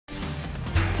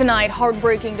Tonight,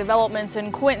 heartbreaking developments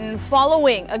in Quinton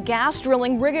following a gas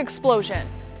drilling rig explosion.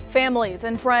 Families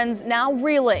and friends now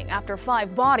reeling after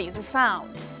 5 bodies are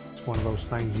found. It's one of those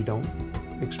things you don't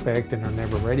expect and are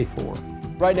never ready for.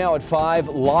 Right now at 5,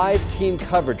 live team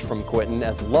coverage from Quinton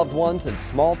as loved ones in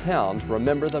small towns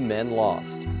remember the men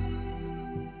lost.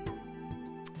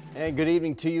 And good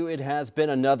evening to you. It has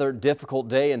been another difficult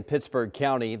day in Pittsburgh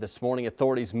County. This morning,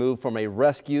 authorities moved from a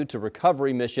rescue to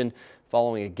recovery mission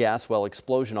following a gas well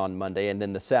explosion on Monday. And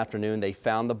then this afternoon, they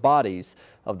found the bodies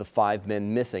of the 5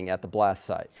 men missing at the blast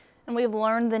site. And we've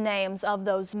learned the names of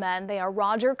those men. They are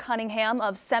Roger Cunningham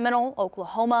of Seminole,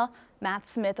 Oklahoma, Matt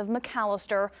Smith of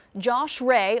McAllister, Josh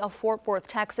Ray of Fort Worth,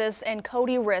 Texas, and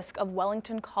Cody Risk of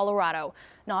Wellington, Colorado.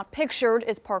 Not pictured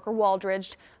is Parker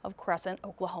Waldridge of Crescent,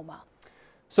 Oklahoma.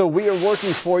 So we are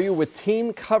working for you with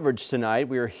team coverage tonight.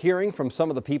 We are hearing from some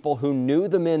of the people who knew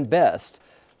the men best.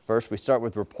 First, we start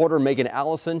with reporter Megan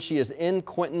Allison. She is in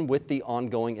Quinton with the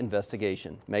ongoing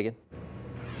investigation. Megan.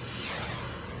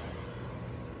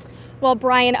 Well,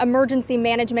 Brian, emergency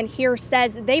management here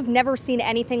says they've never seen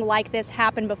anything like this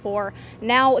happen before.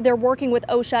 Now they're working with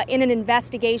OSHA in an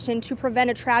investigation to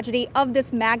prevent a tragedy of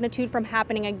this magnitude from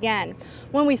happening again.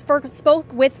 When we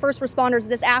spoke with first responders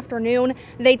this afternoon,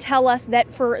 they tell us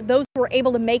that for those who were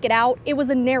able to make it out, it was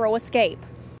a narrow escape.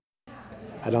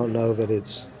 I don't know that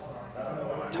it's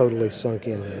totally sunk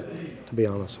in yet, to be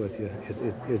honest with you.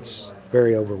 It's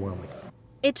very overwhelming.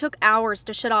 It took hours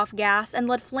to shut off gas and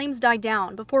let flames die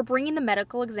down before bringing the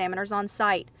medical examiners on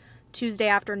site. Tuesday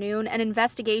afternoon, an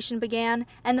investigation began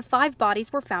and the 5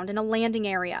 bodies were found in a landing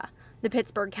area. The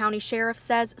Pittsburgh County Sheriff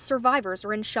says survivors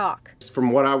are in shock.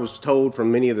 From what I was told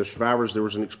from many of the survivors, there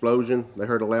was an explosion. They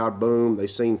heard a loud boom, they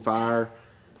seen fire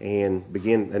and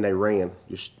they ran.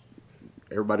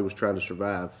 Everybody was trying to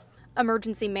survive.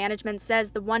 Emergency management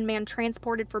says the 1 man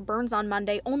transported for burns on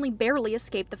Monday only barely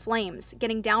escaped the flames,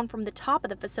 getting down from the top of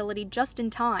the facility just in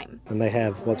time. And they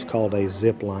have what's called a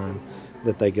zip line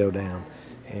that they go down.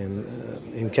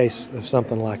 And in case of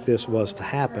something like this was to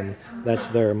happen, that's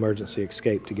their emergency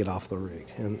escape to get off the rig.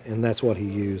 And that's what he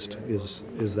used is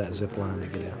that zip line to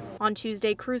get out. On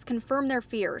Tuesday, crews confirmed their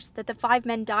fears that the 5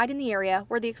 men died in the area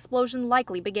where the explosion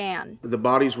likely began. The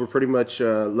bodies were pretty much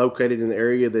located in the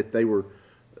area that they were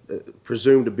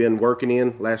presumed to have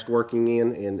been last working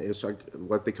in, and it's like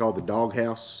what they call the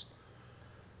doghouse.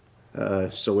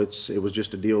 So it was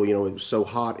just a deal, it was so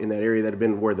hot in that area that had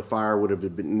been where the fire would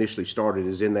have been initially started,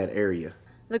 is in that area.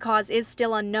 The cause is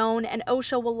still unknown, and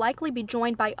OSHA will likely be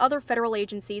joined by other federal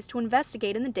agencies to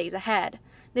investigate in the days ahead.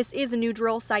 This is a new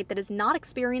drill site that has not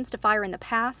experienced a fire in the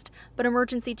past, but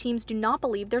emergency teams do not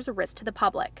believe there's a risk to the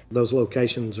public. Those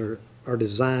locations are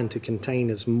designed to contain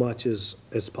as much as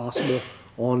possible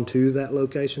onto that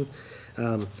location.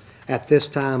 At this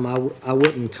time, I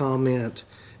wouldn't comment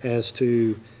as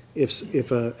to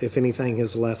if anything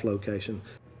has left location.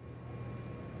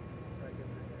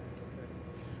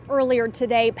 Earlier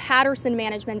today, Patterson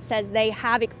Management says they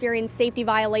have experienced safety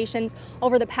violations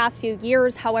over the past few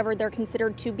years. However, they're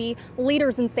considered to be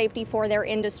leaders in safety for their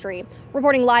industry.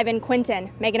 Reporting live in Quinton,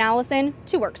 Megan Allison,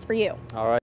 2 Works for You. All right.